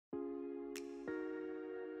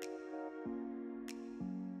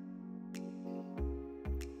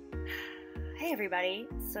Hey everybody,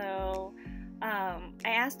 I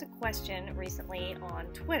asked a question recently on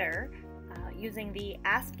Twitter using the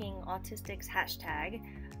Asking Autistics hashtag.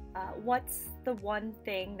 What's the one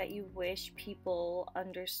thing that you wish people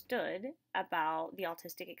understood about the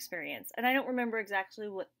autistic experience? And I don't remember exactly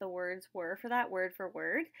what the words were for that, word for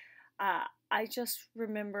word. I just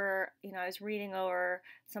remember, I was reading over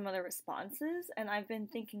some of the responses and I've been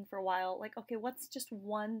thinking for a while, like, okay, what's just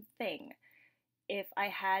one thing if I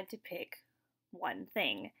had to pick one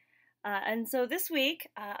thing? And so this week,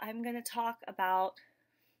 I'm going to talk about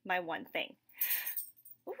my one thing.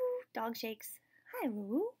 Ooh, dog shakes. Hi,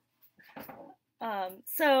 Lulu.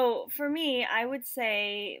 So for me, I would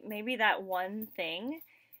say maybe that one thing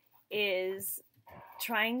is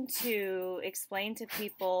trying to explain to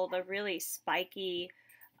people the really spiky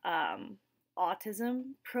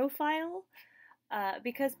autism profile,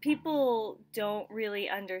 because people don't really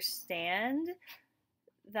understand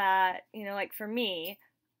that, like for me,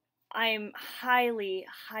 I'm highly,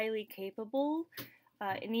 highly capable,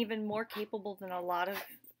 and even more capable than a lot of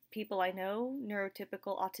people I know,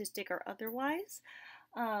 neurotypical, autistic, or otherwise,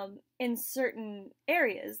 in certain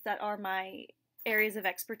areas that are my areas of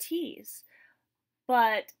expertise.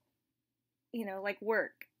 But, like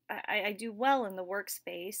work, I do well in the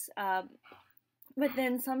workspace, but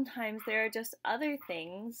then sometimes there are just other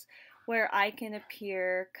things where I can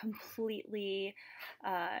appear completely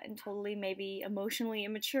and totally maybe emotionally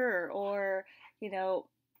immature, or,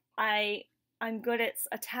 I'm good at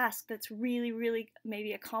a task that's really, really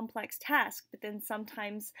maybe a complex task, but then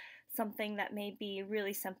sometimes something that may be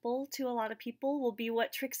really simple to a lot of people will be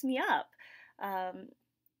what tricks me up.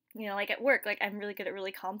 Like at work, like I'm really good at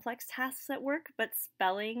really complex tasks at work, but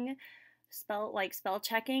spell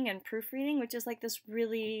checking and proofreading, which is like this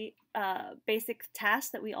really basic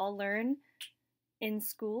task that we all learn in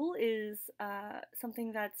school, is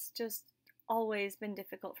something that's just always been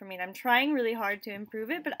difficult for me, and I'm trying really hard to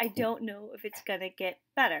improve it, but I don't know if it's gonna get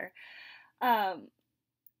better. I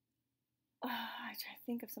try to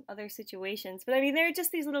think of some other situations, but I mean, there are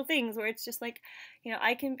just these little things where it's just like,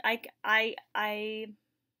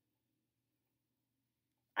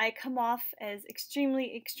 I come off as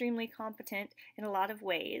extremely, extremely competent in a lot of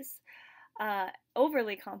ways,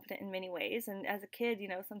 overly competent in many ways. And as a kid,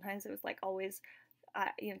 sometimes it was like always,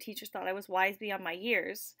 teachers thought I was wise beyond my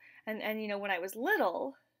years. And when I was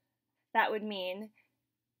little, that would mean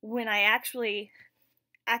when I actually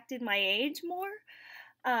acted my age more,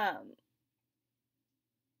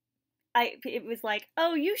 it was like,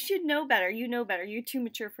 oh, you should know better. You know better. You're too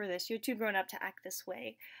mature for this. You're too grown up to act this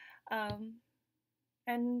way.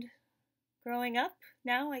 And growing up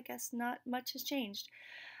now, I guess not much has changed.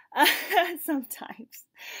 Sometimes.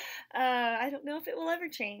 I don't know if it will ever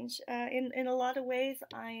change. In a lot of ways,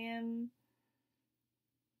 I am,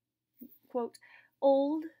 quote,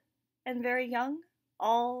 old and very young,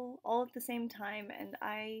 all at the same time, and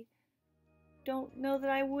I don't know that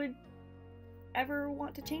I would ever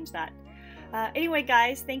want to change that. Anyway,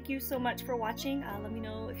 guys, thank you so much for watching. Let me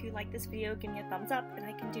know if you like this video. Give me a thumbs up, and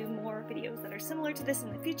I can do more videos that are similar to this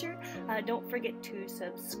in the future. Don't forget to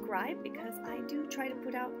subscribe, because I do try to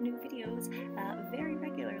put out new videos very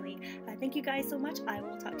regularly. Thank you guys so much. I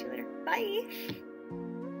will talk to you later. Bye!